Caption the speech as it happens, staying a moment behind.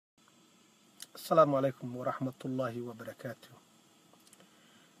السلام عليكم ورحمة الله وبركاته.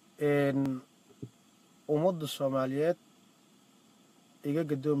 ومضى الصوماليات إيجا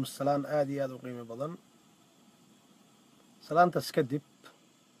قدوم السلام آدي آدو قيمة بدن سلام تسكدب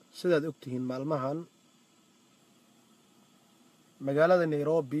سيداد أكتهين مالمهان مقالة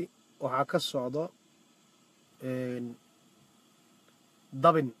نيروبي وحاكا السعودة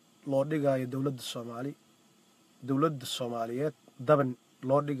دبن لوردقايا دولد الصوماليات دبن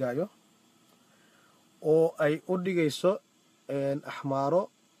لوردقايا oo ay u dhigayso axmaaro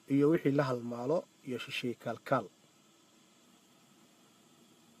iyo wixii la halmaalo iyo shisheey kaalkaal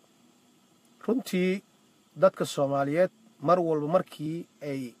runtii dadka Soomaaliyeed mar walba markii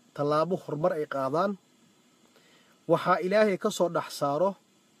ay talaabo horumar ay qaadaan waxa Ilaahay ka soo dhax saaro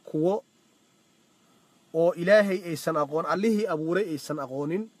kuwo oo Ilaahay aysan aqoon allihii abuuray aysan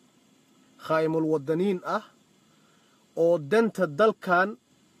aqoonin khaymul wadaniin ah oo danta dalkan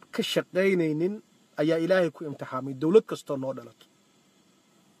ka shaqeynaynin ayaa Ilaahay ku imtixaamay dawlad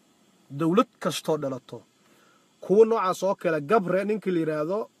kasto dhalato kuwa noocaas oo kale gabre ninkii la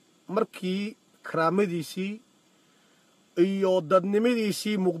yiraahdo markii karaamadiisii iyo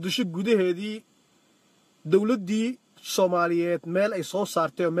dadnimadiisii muqdisho gudaheedii dawladdii Soomaaliyeed meel ay soo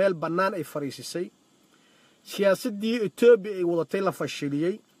saartay oo meel bannaan ay fariisisay siyaasadii Itoobiya ay wadatay la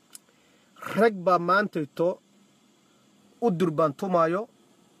fashiliyay rag baa maantayto u durbaantumaayo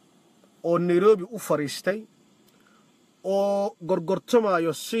oo Nairobi u fariistay oo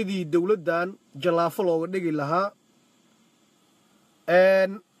gorgortamayo sidii dawladdan jalaafo looga dhigi lahaa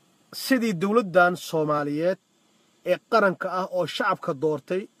sidii dawladdan Soomaaliyeed ee qaranka ah oo shacabka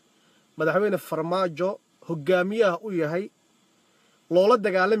doortay madaxweyne Farmaajo hogaamiyaha u yahay loola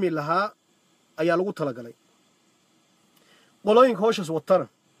dagaalami lahaa ayaa lagu talagalay qolooyinka hawshaas watana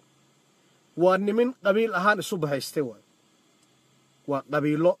waa nimin qabiil ahaan isu bahaystay waa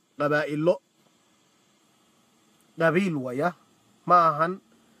qabiil waya ma ahan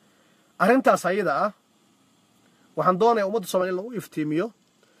arintaas ayada ah waxaan doonayaa ummadda Soomaaliyeed lagu iftiimiyo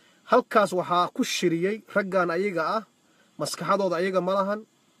halkaas waxaa ku shiriyay raggan ayaga ah maskaxdooda ayaga ma lahan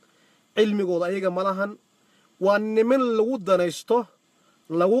cilmigooda ayaga ma lahan waa niman lagu danaysto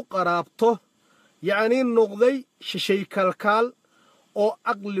lagu qaraabto yacni noqday shisheey kalkaal oo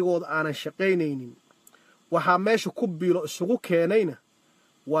aqligooda aanan shaqaynaynin waxaa meesha ku biilo isugu keenayna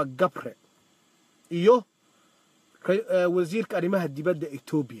waa gabre iyo wasiirka arrimaha dibadda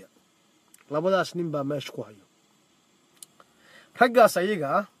Itoobiya labadaas nin baa meesha ku hayo raggaas ayaga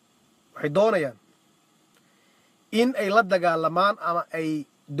ah waxay doonayaan in ay la dagaalamaan ama ay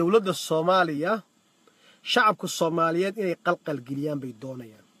dawladda Soomaaliya shacabka Soomaaliyeed inay qalqal geliyaan bay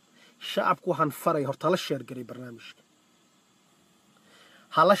doonayaan shacabku waxaan faray horta la sheer garay barnaamijka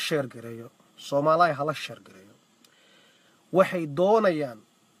hala sheer gareeyo Soomaaliya hala sheer gareeyo waxay doonayaan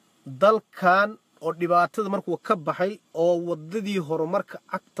dalkan oo dhibaatada markuu ka baxay oo wadadii horumarka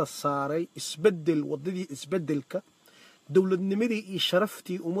agta saaray wadadii isbedelka dawladnimadii iyo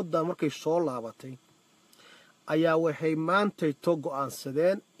sharaftii ummadda markay soo laabatay ayaa waxay maantayto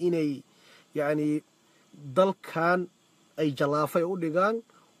go'aansadeen inay yacni dalkan ay jalaafay u dhigaan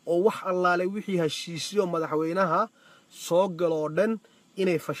oo wax allaale wixii heshiisyo madaxweynaha soo galoo dhan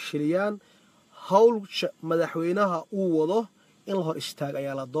inay fashiliyaan hawlsha madaxweynaha uu wado in la hor istaag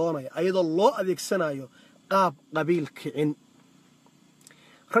ayaa la doonaya ayadoo loo adeegsanayo qaab qabiil kicin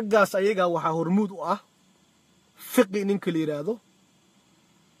raggaas ayaga waxaa hormuud u ah fiqi ninka la yiraahdo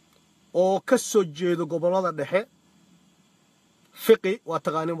oo ka soo jeedo gobolada dhexe fiqi waa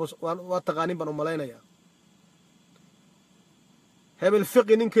taqaanin baan u malaynayaa hebel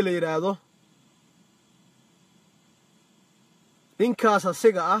fiqi ninka la yiraahdo ninkaas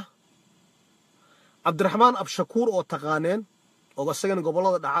asiga ah Cabdiraxmaan Abshakuur oo taqaaneen oo asagana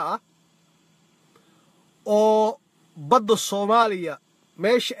gobolada dhaca ah oo badda Soomaaliya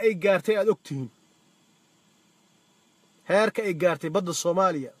meesha ay gaartay aad ogtihiin heerka ay gaartay badda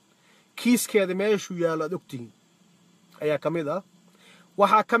Soomaaliya kiiskeeda meeshu yaalo aad ogtihiin ayaa kamid ah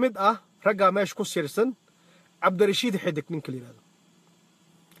waxaa kamid ah ragga meesha ku sirsan Cabdirashiid Xidig ninka la yiraahdo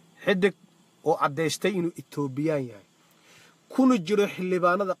Xidig oo cadeystay inuu Itoobiyaan yahay kuna jiro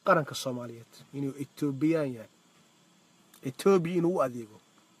xildhibaanada qaranka Soomaaliyeed inuu Itoobiyaan yahay Itoobiya inuu adeego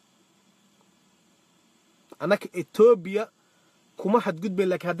anaka Itoobiya kuma xadgudbeen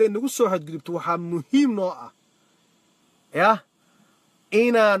laakiin hadday nagu soo xadgudubto waxaa muhiim noo ah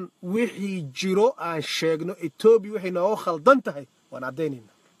inaan wixii jiro aan sheegno Itoobiya waxay nooga khaldan tahay waan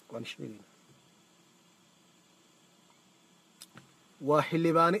cadaynaynaa waan sheegaynaa waa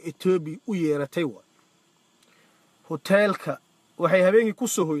xildhibaano Itoobiya u yeeratay hoteelka waxay habeenkii ku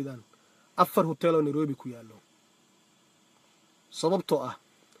soo hoydaan 4 hotel oo Nairobi ku yaalo sababtoo ah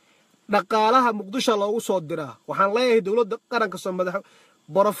dhaqaalaha muqdisho loogu soo diraa waxaan leeyahay dawladda qaranka Soomaaliya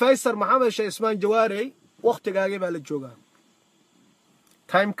Professor Maxamed Sheikh Ismaan Jawaari waqtigaagii baa la joogaa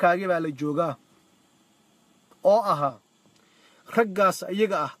timekaagii baa la joogaa oo aha raggaas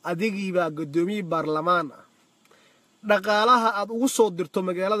iyaga ah adigii baa gudoomiye baarlamaan ah dhaqaalaha aad ugu soo dirto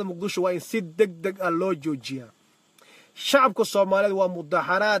magaalada muqdisho waa in si degdeg ah loo joojiyaa shacabka Soomaaliyeed waa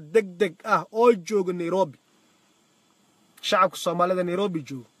mudaaharaad degdeg ah oo jooga Nairobi shacabka Soomaaliyeed Nairobi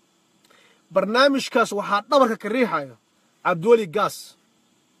jooga barnaamijkaas waxaa dhabarka ka riixaya Abdulwali Gaas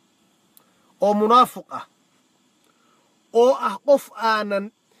oo munaafiq ah oo ah qof aanan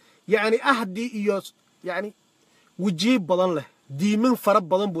yani ahdi iyo yani wajiib badan leh diiman fara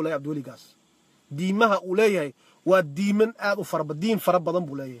badan buu leeyahay Abdulwali Gaas diimaha uu leeyahay waa diiman aad u fara badan diin fara badan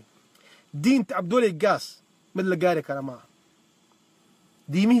buu leeyahay diinta Abdulwali Gaas mid la gaari kara ma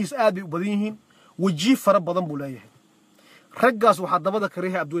diimihiis aad bay u badan yihiin wajiib fara badan buu leeyahay raggaas waxa dabada ka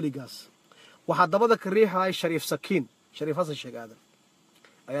riixay Abdulwali Gaas waxa dabada ka riixay Shariif Sakiin Shariif Hasan Sheekh Aadan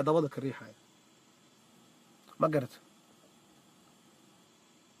ayaa dabada ka riixay ma garata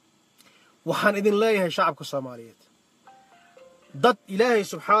waxaan idin leeyahay shacabka Soomaaliyeed dad Ilaahay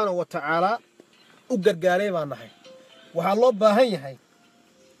subxaanahu wa ta'ala u gargaaray baan nahay waxa loo baahan yahay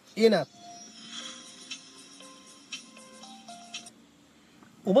inaad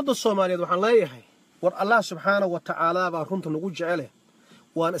ummadda Soomaaliyeed waxaan leeyahay war Allah subxaanahu wa ta'ala baa runta nagu jecel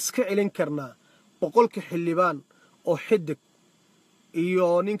waan iska celin karnaa boqolka xildhibaan oo xidig iyo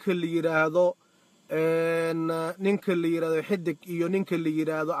ninka la yiraahdo xidig iyo ninka la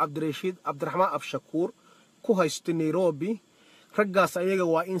yiraahdo Cabdiraxmaan Abshakuur ku haysta Nairobi raggaas ayaga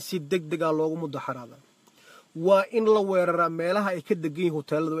waa in si degdeg ah loogu mudaaharaada waa in la weeraraa meelaha ay ka degan yihiin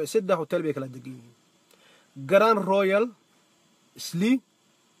hoteelada waa saddex hotel bay kala degan yihiin Grand Royal Slee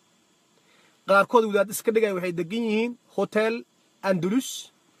qaarkood wadaad iska dhigay waxay degan yihiin Hotel Andalus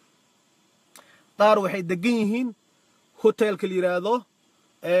qaar waxay degan yihiin hotelka la yiraahdo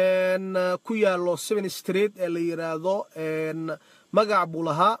ku yaalo 7 Street ee la yiraahdo magac buu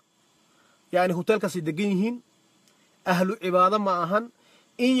lahaa yani hotelkaas ay degan yihiin ahlu cibaado ma ahan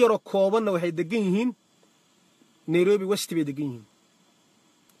in yaro koobanna waxay degan yihiin Nairobi West bay degan yihiin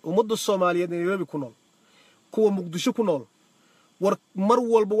ummadda Soomaaliyeed Nairobi ku nool kuwa Muqdisho ku nool war mar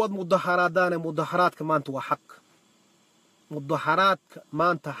walba wad mudaaharaadaan mudaaharaadka maanta waa xaq mudaaharaadka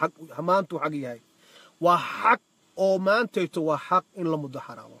maanta xaq yahay waa xaq oo maantayto waa xaq in la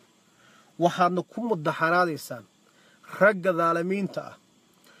mudaaharaado waxaadna ku mudaaharaadaysaan ragga daalimiinta ah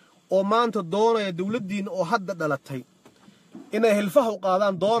oo maanta doonaya dawladdiina oo hadda dhalatay inay hilfaha u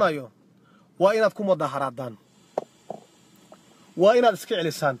qaadaan doonayo waa inaad ku mudaaharaadaan waa inaad iska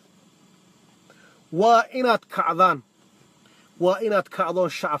celisaan waa inaad kacdaan waa inaad kacdoon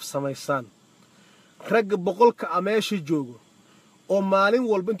shacab samaysaan ragga boqolka ameesha joogo oo maalin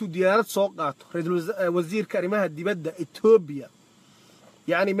walba intuu diyaarad soo qaato ra'iisul wasiirka arrimaha dibadda Ethiopia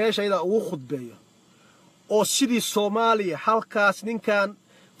yani meesha iyada ugu khudbeeyo oo sidii Soomaaliya halkaas ninkan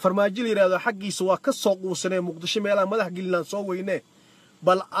Farmaajo yiraahdo xaqiisa waa ka soo quusanay Muqdisho meelaha madax gelinan soo weyne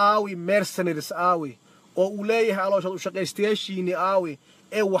bal aawi mercenaries aawi oo uu leeyahay aloosha u shaqaystayaashiini aawi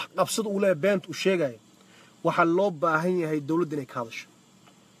ee wax qabsad uu leeyahay beent u sheegay waxa loo baahan yahay dawladda inay ka hadasho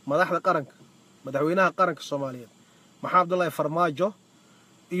madaxda qaranka madaxweynaha qaranka Soomaaliyeed Maxamed Abdullaahi Farmaajo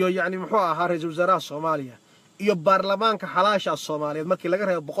iyo yani muxuu ahaa ra'iisul wasaaraha Soomaaliya iyo baarlamaanka xalaasha Soomaaliyeed markii laga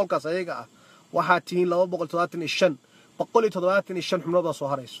reebo boqolkaas ayaga ah waxa tiin 275 xubnood soo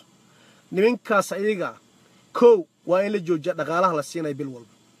harayso nimankaas ayaga koow waa in la joojiyo dhaqaalaha la siinay bil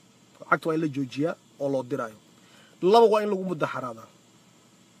walba lacagta waa in la joojiyaa oo loo diraayo laba waa in lagu mudaaharaada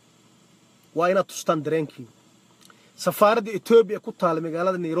waa inaad tustaan dareenkiin safaaradda Ethiopia ku taal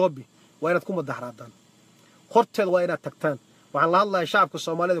magaalada Nairobi waa inaad ku mudaaharaadaan horteed waa inaad tagtaan waxaan la hadlayaa shacabka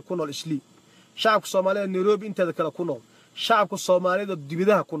Soomaaliyeed ku nool Islii shacabka Soomaaliyeed Nairobi inteeda kala ku nool shacabka Soomaaliyeed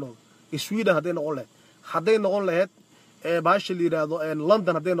dibidaha ku nool Sweden hadday noqon lahayd baasha la yiraahdo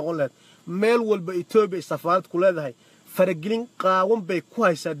London hadday noqon lahayd meel walba Ethiopia safaarad ku leedahay faragelin qaawan bay ku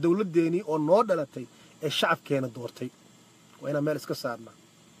haysaa dawladdeeni oo noo dhalatay ee shacabkeena doortay waa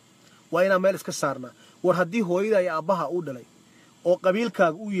inaan meel iska saarnaa war haddii hooyada iyo aabbaha uu dhalay oo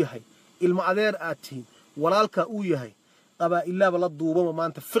qabiilkaaga uu yahay ilmo adeer aad tihiin walaalka uu yahay qabaa'ilaba la duubama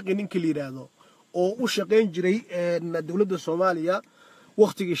maanta fiqi ninka la yiraahdo oo u shaqeyn jiray dawladda Soomaaliya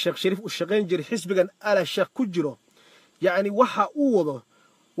waqtigii Sheekh Shariif u shaqeyn jiray xisbigan ala sheekh ku jiro yani waxa uu wado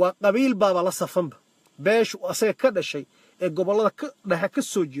waa qabiil baaba la safanba beeshu asaga ka dhashay ee gobolada ka dhaxa ka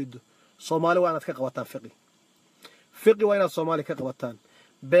soo jeedo Soomaali waa inaad ka qabataan fiqi waa inaad Soomaali ka qabataan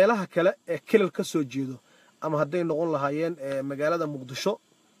beelaha kale ee kilal ka soo jeedo ama hadday noqon lahaayeen magaalada Muqdisho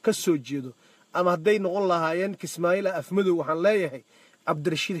ka soo jeedo ama hadday noqon lahaayeen Kismaayiil Afmadow waxaan leeyahay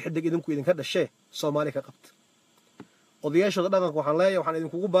cabdirashiid xidig idinku idinka dhashee soomaali ka qabta odayaashooda dhaqanka waxaan leeyahay waxaan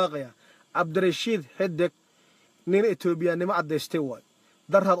idinkugu baaqayaa cabdirashiid xidig nin Etoobiyaanimo cadaystay waay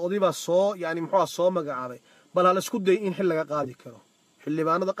darhad odibaa soo yani muxuu soo magacaabay bal hal isku day in xil laga qaadi karo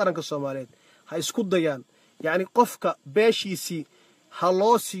xildhibaanada qaranka Soomaaliyeed ha isku dayaan yani qofka beeshiisii ha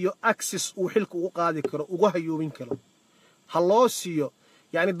loo siiyo access uu xilka ugu qaadi karo ugu hayoobin karo ha loo siiyo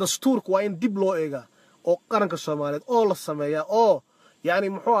yani dastuurku waa in dib loo eega oo qaranka Soomaaliyeed oo la sameeyaa oo yani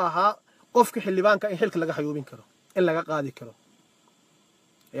muxuu ahaa qofka xildhibaanka in xilka laga hayoobin karo in laga qaadi karo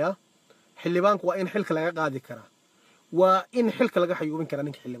ya xildhibaanku waa in xilka laga qaadi karaa waa in xilka laga hayoobin karaa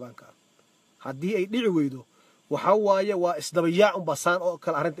ninka xildhibaanka haddii ay dhici weydo waxa waaye waa isdabayaac un basaan oo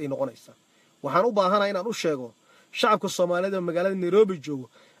kala arinta ay noqonaysa waxaan u baahanahay inaan u sheego shacabka Soomaaliyeed ee magaalada Nairobi joogo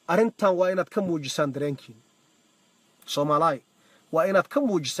arintan waa inaad ka muujisaan dareenkiin Soomaaliya waa inaad ka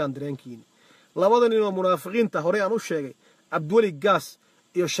muujisaan dareenkiin labada nin oo munaafiqiinta hore aan u sheegay Abdulwali Gaas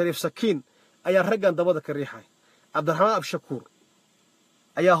iyo Shariif Sakiin ayaa raggan dabada ka riixay Abdurrahmaan Abshakuur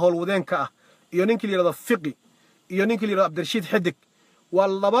ayaa howlwadeen ka ah iyo ninkii yiraahdo Fiqi iyo ninkii yiraahdo Cabdirashiid Xidig waa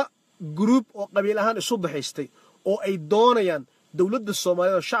laba group oo qabiil ahaan isu dhaxaystay oo ay doonayaan dawladda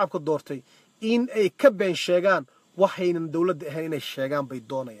Soomaaliyeed oo shacabka doortay in ay ka been sheegaan waxaynan dawladda ahayn inay sheegaan bay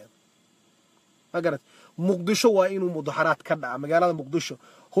doonayaan magarat Muqdisho waa inuu mudaharaad ka dhaca magaalada Muqdisho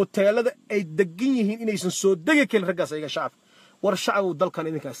hoteelada ay degan yihiin inaysan soo degi karin raggaas ayaga shacab war shacab dalkan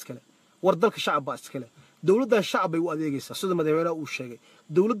idinka iskale war dalka shacab baa iskale dawladda shacab bay u adeegaysaa sida madaxweynaha uu sheegay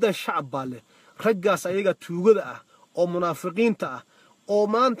dawladda shacab baa leh raggaas ayaga tuugada ah oo munaafiqiinta ah oo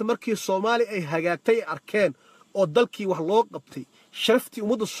maanta markii Soomaali ay hagaagtay arkeen oo dalkii wax loo qabtay sharaftii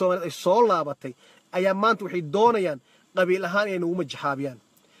ummadda Soomaaliyeed ay soo laabatay ayaa maanta waxay doonayaan qabiil ahaan inay ugu majaxaabiyaan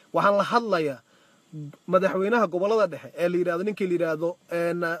waxaan la hadlayaa madaxweynaha gobolada dhexe ee la yiraahdo ninkii la yiraahdo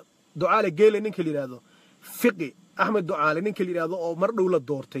Ducaale Geele ninkii la yiraahdo Fiqi Ahmed Ducaale ninkii la yiraahdo oo mar dhow la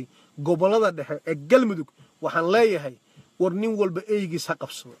doortay gobolada dhexe ee Galmudug waxaan leeyahay war nin walba eeygiis ha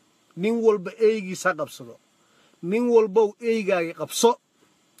qabsado nin walba eeygiis ha qabsado nin walba eeygaagi qabso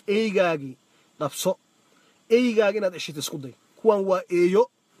eeygaagi qabso eeygaagi inaad ishid isku day kuwan waa eeyo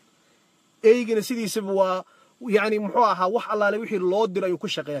eeygina sidiisaba waa yani muxuu ahaa wax allaale wixii loo diray ayuu ku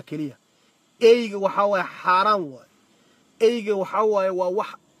shaqeeyaa kaliya eeyga waxa waa xaraan waay eeyga waxa waa wax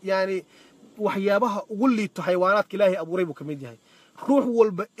yani waxyaabaha ugu liito xayawaanaadka Ilaahay abuuray buu kamid yahay ruux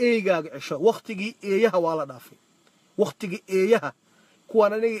walba eeygaaga cisho waqtigii eeyaha waa la dhaafay waqtigii eeyaha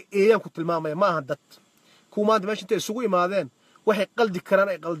kuwan aniga eeyaan ku tilmaamay ma aha dad kuwa maanta meesha intay isugu imaadeen waxay qaldi karaan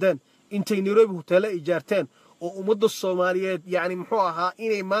ay qaldeen intay Nairobi hoteelo ay jaarteen oo ummadda Soomaaliyeed yani muxuu ahaa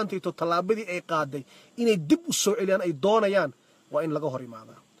inay maanta ito talaabadii ay qaaday inay dib u soo celiyaan ay doonayaan waa in laga hor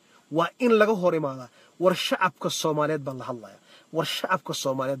imaadaa waa in laga hor imaadaa war shacabka Soomaaliyeed baan la hadlayaa war shacabka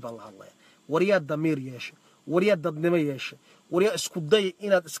Soomaaliyeed baan la hadlayaa war yaa damiir yeesha war yaa dadnimo yeesha war yaa isku day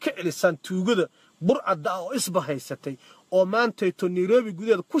inaad iska celisaan tuugada burcada oo isbahaysatay oo maanta ito Nairobi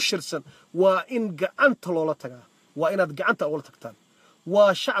gudaheeda ku shirsan waa in gacanta loola tagaa waa inaad gacanta ula tagtaan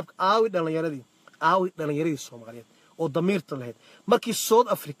waa shacabka dhalinyaradi Soomaaliyeed oo damiirta lahayd markii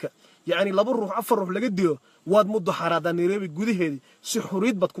South Africa yani 2 ruux 4 ruux laga dilo waad mudaharaadaan Nairobi gudaheedii si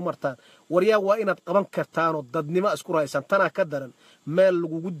xuriid bad ku martaan waryaa waa inaad qaban kartaan oo dadnimo isku raaysan tana ka daran meel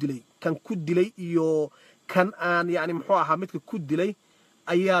lagu dilay kan ku dilay iyo kan aan yani muxuu ahaa midka ku dilay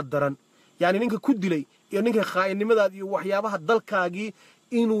ayaa daran yani ninka ku dilay iyo ninka khaainimadaad iyo waxyaabaha dalkaagii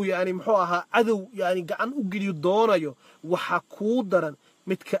inuu yani muxuu ahaa cadow yani gacan u geliyo doonayo waxa ku daran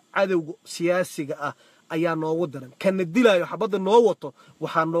midka cadowga siyaasiga ah ayaa noogu daran kana dilaayo xabada noo wato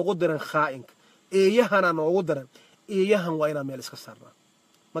waxa noogu daran khaainka eeyahana noogu daran eeyahan waa inaan meel iska saarnaa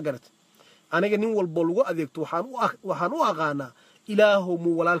ma garat aniga nin walba lagu adeegto waxaan u aqaanaa ilaahu mu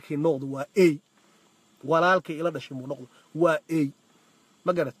walaalkii noqdo waa eey walaalkii ila dhashay mu noqdo waa eey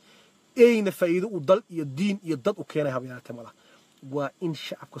ma garat eeyna faa'iido u dal iyo diin iyo dad u keenay habeeyatay malaha waa in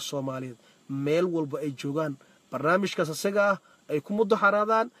shacabka Soomaaliyeed meel walba ay joogaan barnaamijkaas asaga ay ku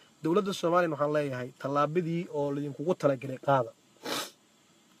mudaharaadaan dawladda Soomaaliya waxaan leeyahay talaabadii oo idinkugu talagalay qaada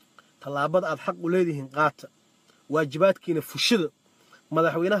talaabada aad xaq u leedihiin qaata waajibaadkiina fushida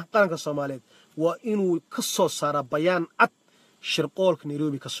madaxweynaha qaranka Soomaaliyeed waa inuu ka soo saara bayaan cad shirqoolka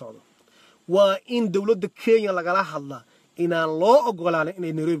Nairobi ka socdo waa in dawladda Kenya lagala hadlaa inaan loo ogolaanin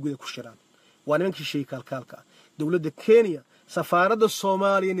inay Nairobi gudaha ku shiraan waa nimankii shay kaalkaalka dawladda Kenya safaaradda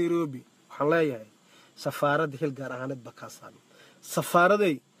Soomaaliya Nairobi waxaan leeyahay safaaradda hil gaar ahaaneed ba ka saaran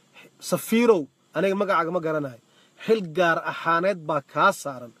safaaraday safiirow aniga magacaaga ma garanayo hil gaar ahaaneed baa ka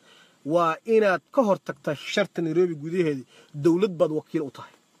saaran waa inaad ka hortagtaa sharta Nairobi gudaheeda dawlad baad wakiil u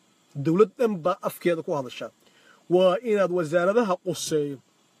tahay dawlad dhan baa afkeeda ku hadashaa waa inaad wasaaradaha quseeyo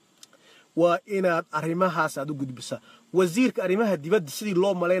وإن أرمها سادو قد بسا وزيرك أرمها دبد سيدي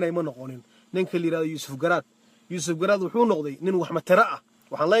الله ملاينا يما نقولين ننك اللي راد يوسف قراد وحو نقضي نن وحما ترأى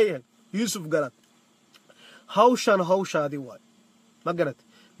وحن لايهن يوسف قراد هاوشا دي واي ما قرأت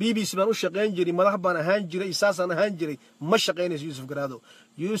بي سبان وشقين جري مدح بان أهان جري إساسان أهان جري ما شقين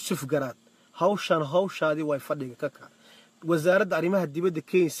يوسف قراد هاوشا دي واي فردق كاكا وزارة أرمها دبد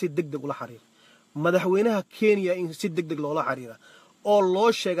كين سيد دقدق ولا حرير مدحوينها كينيا إن سيد دقدق ولا حريرة oo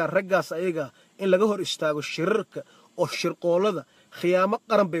loo sheega raggaas ayaga in laga hor istaago shirarka oo shirqoolada khiyaamo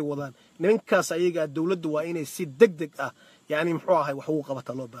qaran bay wadaan nimankaas ayaga dawladdu waa inay si degdeg ah yaani muxuu ahay wax uu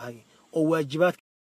qabata loo baahan yahay oo waajibaadka